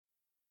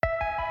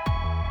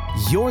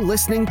You're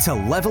listening to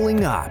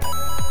Leveling Up,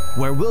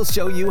 where we'll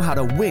show you how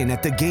to win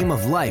at the game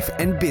of life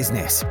and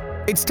business.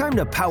 It's time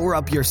to power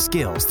up your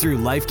skills through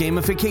life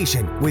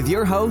gamification with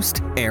your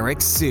host,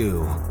 Eric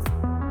Siu.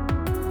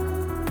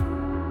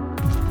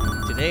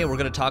 Today, we're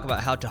going to talk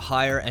about how to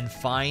hire and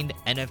find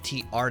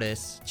NFT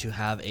artists to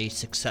have a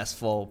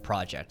successful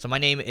project. So my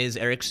name is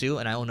Eric Siu,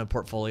 and I own a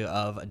portfolio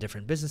of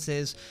different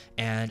businesses,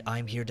 and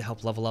I'm here to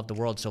help level up the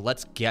world. So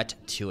let's get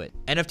to it.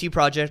 NFT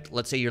project,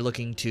 let's say you're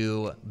looking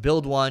to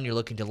build one, you're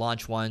looking to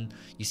launch one.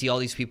 You see all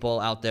these people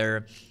out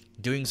there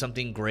doing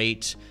something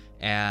great,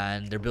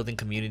 and they're building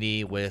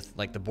community with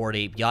like the Bored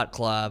Ape Yacht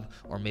Club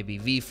or maybe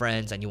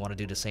VeeFriends, and you want to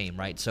do the same,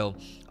 right? So,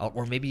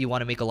 or maybe you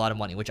want to make a lot of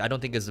money, which I don't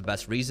think is the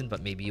best reason,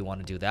 but maybe you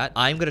want to do that.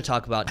 I'm going to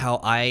talk about how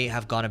I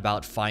have gone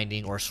about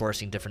finding or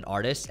sourcing different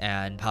artists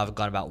and how I've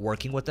gone about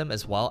working with them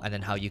as well, and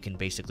then how you can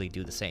basically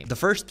do the same. The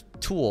first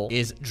tool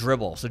is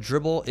Dribbble. So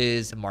Dribbble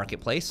is a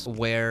marketplace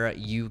where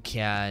you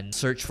can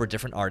search for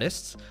different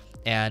artists,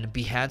 and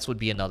Behance would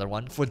be another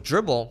one. For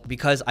Dribbble,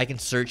 because I can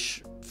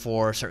search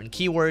for certain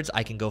keywords,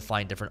 I can go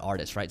find different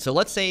artists, right? So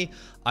let's say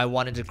I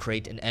wanted to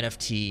create an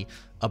NFT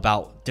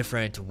about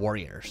different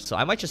warriors. So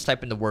I might just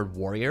type in the word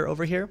warrior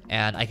over here,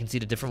 and I can see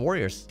the different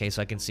warriors. Okay,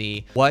 so I can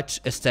see what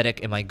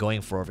aesthetic am I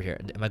going for over here.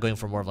 Am I going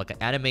for more of like an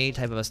anime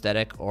type of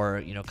aesthetic,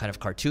 or, you know, kind of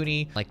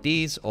cartoony like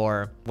these,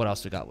 or what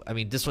else we got? I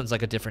mean, this one's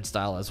like a different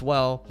style as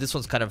well. This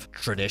one's kind of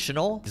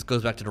traditional. This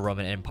goes back to the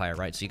Roman Empire,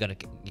 right? So you kind of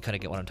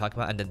get what I'm talking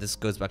about. And then this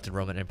goes back to the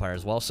Roman Empire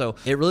as well. So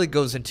it really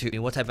goes into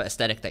what type of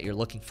aesthetic that you're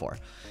looking for.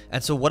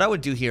 And so what I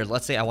would do here,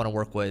 let's say I want to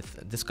work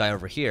with this guy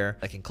over here.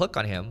 I can click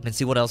on him and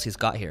see what else he's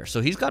got here. So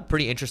he's got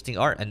pretty interesting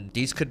art, and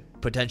these could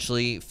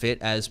potentially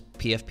fit as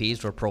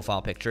PFPs or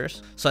profile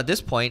pictures. So at this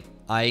point,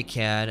 I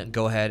can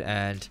go ahead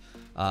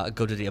and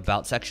go to the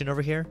about section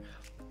over here,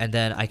 and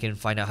then I can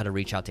find out how to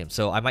reach out to him.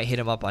 So I might hit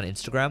him up on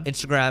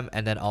Instagram,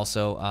 and then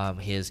also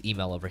his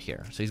email over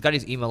here. So he's got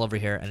his email over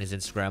here and his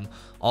Instagram.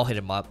 I'll hit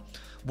him up.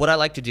 What I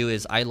like to do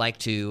is I like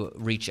to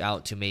reach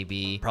out to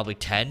maybe probably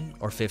 10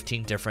 or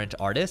 15 different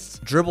artists.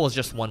 Dribbble is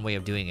just one way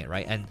of doing it,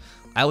 right? And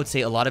I would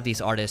say a lot of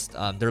these artists,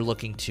 they're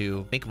looking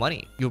to make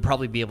money. You'll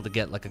probably be able to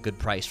get like a good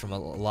price from a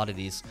lot of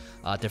these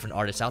different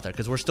artists out there,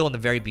 because we're still in the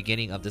very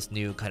beginning of this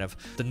new kind of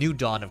the new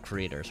dawn of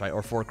creators, right?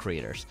 Or for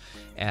creators.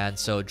 And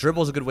so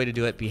Dribbble is a good way to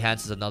do it.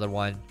 Behance is another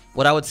one.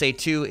 What I would say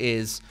too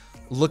is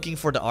looking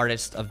for the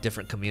artists of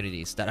different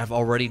communities that have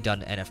already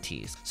done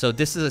NFTs. So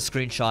this is a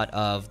screenshot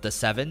of the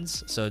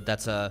Sevens. So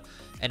that's a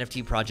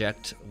NFT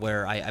project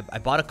where I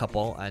bought a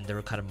couple, and they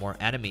were kind of more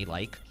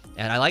anime-like.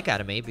 And I like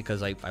anime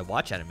because I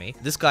watch anime.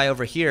 This guy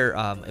over here,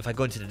 if I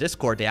go into the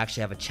Discord, they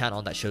actually have a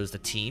channel that shows the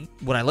team.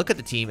 When I look at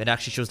the team, it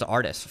actually shows the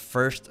artist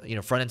first,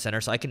 front and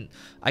center. So I can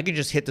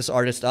just hit this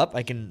artist up.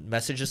 I can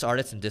message this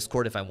artist in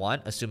Discord if I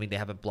want, assuming they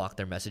haven't blocked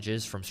their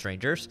messages from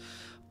strangers.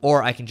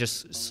 Or I can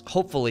just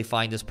hopefully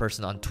find this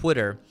person on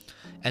Twitter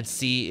and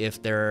see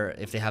if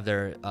they have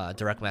their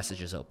direct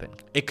messages open.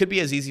 It could be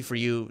as easy for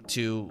you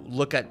to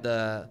look at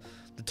the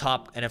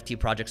top NFT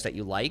projects that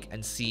you like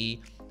and see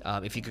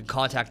if you can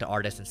contact the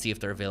artist and see if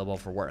they're available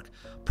for work.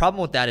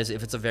 Problem with that is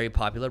if it's a very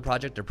popular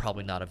project, they're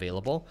probably not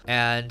available.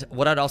 And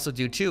what I'd also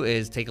do too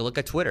is take a look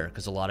at Twitter,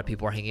 because a lot of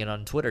people are hanging out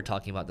on Twitter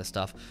talking about this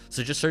stuff.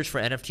 So just search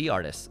for NFT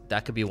artists.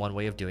 That could be one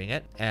way of doing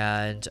it.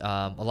 And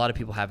a lot of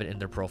people have it in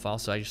their profile.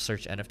 So I just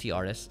search NFT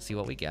artists, see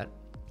what we get.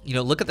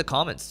 Look at the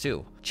comments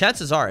too.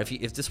 Chances are,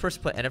 if this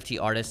person put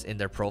NFT artists in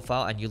their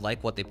profile and you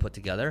like what they put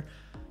together,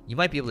 you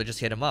might be able to just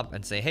hit him up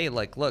and say, hey,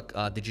 like, look,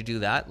 did you do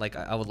that? Like,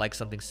 I would like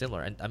something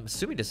similar. And I'm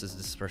assuming this is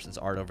this person's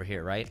art over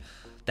here, right?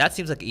 That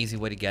seems like an easy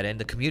way to get in.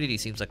 The community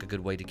seems like a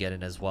good way to get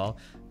in as well.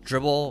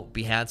 Dribbble,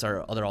 Behance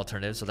are other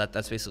alternatives. So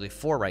that's basically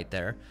 4 right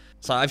there.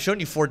 So I've shown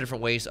you 4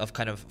 different ways of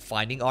kind of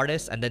finding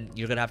artists, and then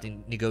you're going to have to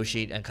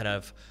negotiate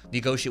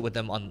with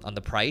them on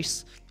the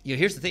price.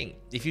 Here's the thing.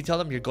 If you tell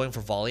them you're going for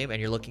volume and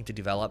you're looking to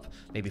develop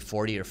maybe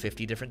 40 or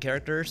 50 different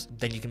characters,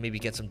 then you can maybe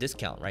get some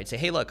discount, right? Say,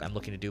 hey, look, I'm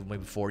looking to do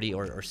maybe 40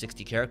 or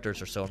 60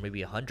 characters or so, or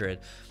maybe 100,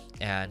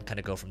 and kind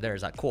of go from there.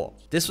 Is that cool?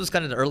 This was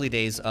kind of the early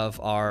days of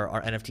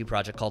our NFT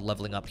project called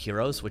Leveling Up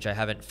Heroes, which I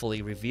haven't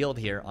fully revealed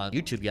here on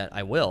YouTube yet.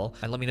 I will.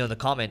 And let me know in the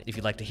comment if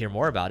you'd like to hear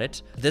more about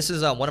it. This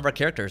is one of our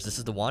characters. This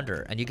is the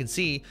Wanderer. And you can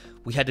see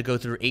we had to go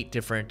through 8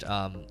 different,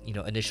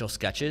 initial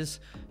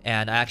sketches.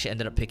 And I actually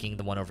ended up picking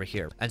the one over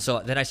here. And so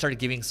then I started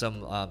giving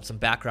some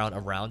background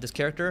around this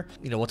character.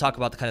 We'll talk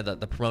about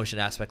the promotion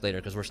aspect later,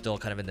 because we're still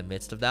kind of in the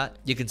midst of that.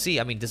 You can see,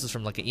 this is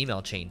from like an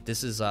email chain.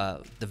 This is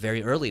the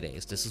very early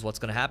days. This is what's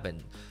going to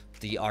happen.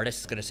 The artist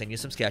is going to send you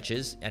some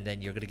sketches, and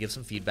then you're going to give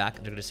some feedback,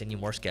 and they're going to send you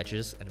more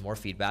sketches and more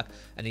feedback,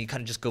 and then you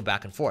kind of just go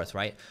back and forth,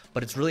 right?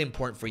 But it's really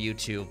important for you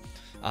to,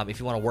 if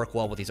you want to work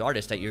well with these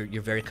artists, that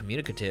you're very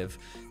communicative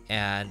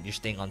and you're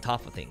staying on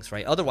top of things,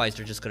 right? Otherwise,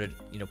 they're just going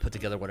to put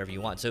together whatever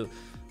you want. So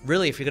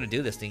really, if you're going to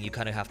do this thing, you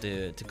kind of have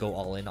to go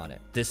all in on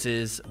it. This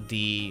is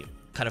the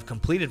kind of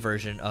completed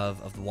version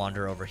of the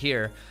Wanderer over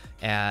here,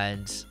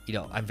 and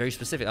I'm very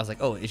specific. I was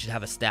like, oh, it should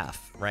have a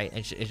staff, right? And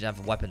it should have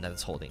a weapon that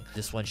it's holding.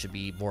 This one should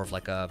be more of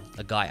like a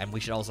guy, and we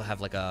should also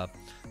have like a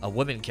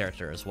woman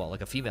character as well,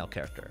 like a female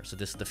character. So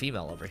this is the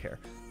female over here,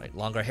 right?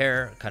 Longer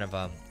hair, kind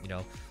of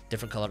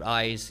different colored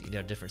eyes,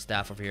 different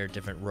staff over here,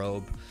 different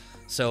robe.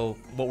 So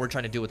what we're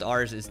trying to do with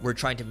ours is we're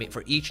trying to make,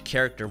 for each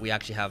character, we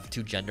actually have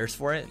 2 genders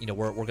for it.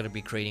 We're going to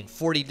be creating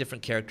 40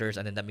 different characters,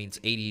 and then that means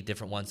 80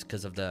 different ones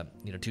because of the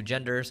 2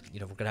 genders. We're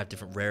going to have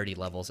different rarity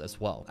levels as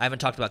well. I haven't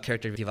talked about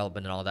character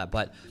development and all that,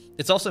 but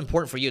it's also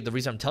important for you. The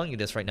reason I'm telling you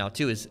this right now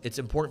too is it's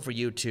important for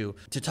you to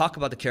talk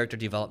about the character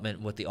development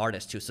with the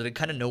artist too, so they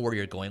kind of know where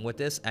you're going with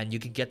this, and you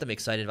can get them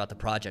excited about the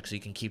project so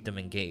you can keep them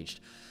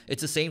engaged.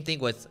 It's the same thing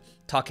with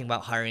talking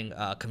about hiring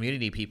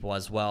community people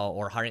as well,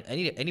 or hiring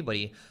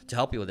anybody to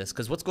help you with this.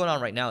 Because what's going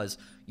on right now is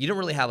you don't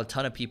really have a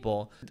ton of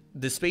people.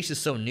 The space is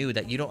so new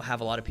that you don't have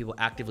a lot of people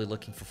actively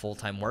looking for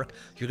full-time work.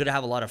 You're going to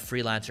have a lot of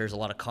freelancers, a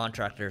lot of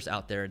contractors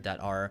out there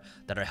that are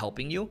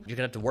helping you. You're going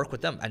to have to work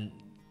with them. And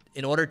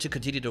in order to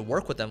continue to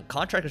work with them,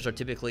 contractors are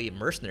typically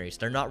mercenaries.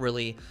 They're not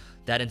really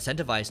that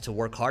incentivized to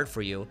work hard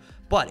for you.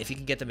 But if you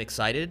can get them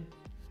excited,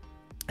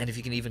 and if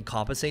you can even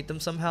compensate them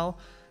somehow,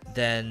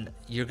 then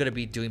you're going to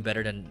be doing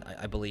better than,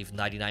 I believe,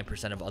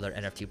 99% of other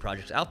NFT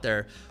projects out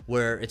there,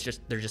 where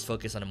they're just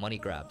focused on a money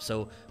grab.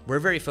 So we're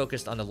very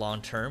focused on the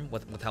long term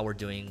with how we're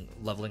doing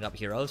leveling up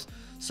heroes.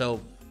 So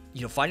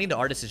finding the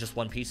artist is just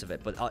one piece of it,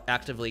 but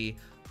actively,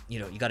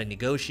 you got to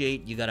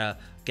negotiate, you got to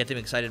get them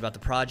excited about the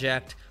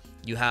project,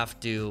 you have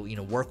to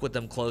work with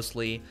them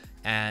closely,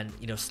 and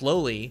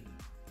slowly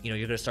you're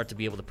going to start to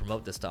be able to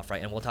promote this stuff,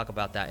 right? And we'll talk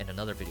about that in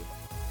another video.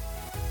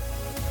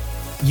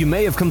 You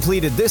may have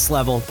completed this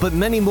level, but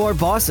many more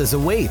bosses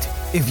await.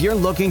 If you're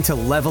looking to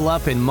level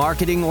up in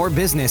marketing or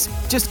business,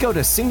 just go to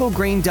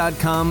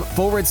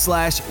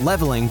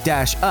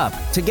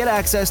singlegrain.com/leveling-up to get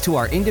access to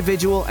our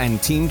individual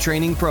and team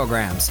training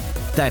programs.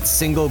 That's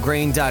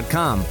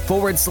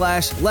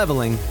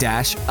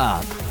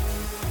singlegrain.com/leveling-up.